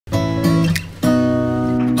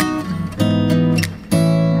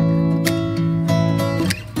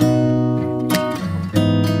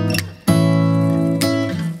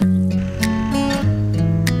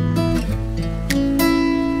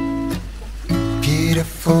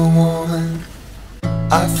Beautiful woman,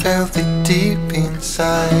 I felt it deep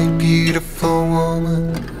inside. Beautiful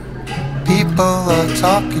woman, people are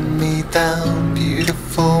talking me down.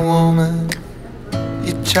 Beautiful woman,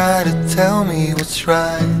 you try to tell me what's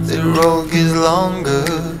right. The road gets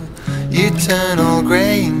longer, you turn all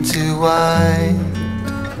grey into white.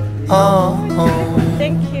 Oh,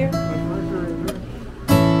 Thank you.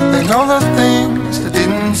 and all the things I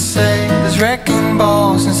didn't say, there's wrecking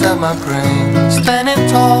balls inside my brain. Standing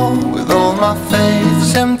tall with all my faith,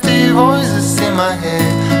 there's empty voices in my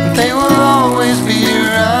head, but they will always be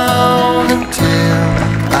around until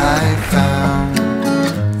I found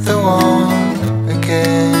the one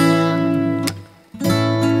again.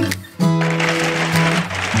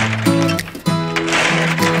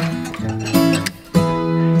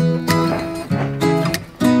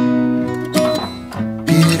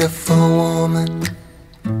 Beautiful woman,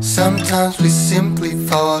 sometimes we simply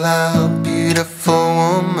fall out. Beautiful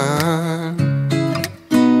woman,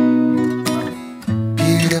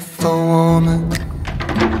 beautiful woman,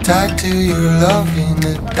 tied to your love in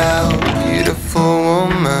a doubt. Beautiful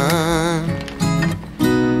woman,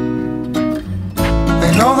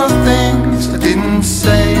 and all the things I didn't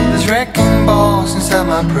say, there's wrecking balls inside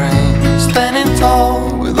my brain. Standing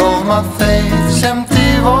tall with all my faith, there's empty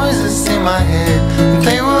voices in my head, and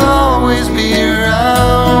they will always be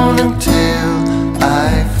around until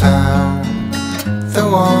I found the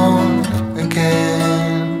one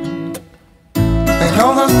again. And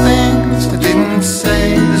all the things I didn't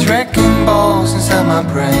say, there's wrecking balls inside my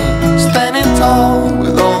brain. Standing tall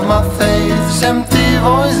with all my faith, there's empty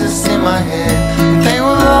voices in my head, and they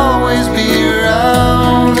will always be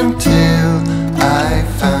around until I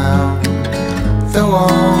found the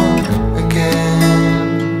one again.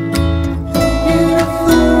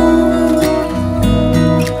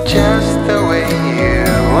 Just the way you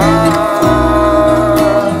are.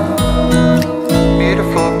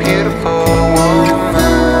 Beautiful, beautiful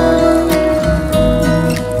woman.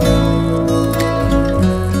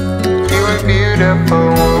 You are beautiful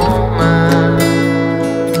woman.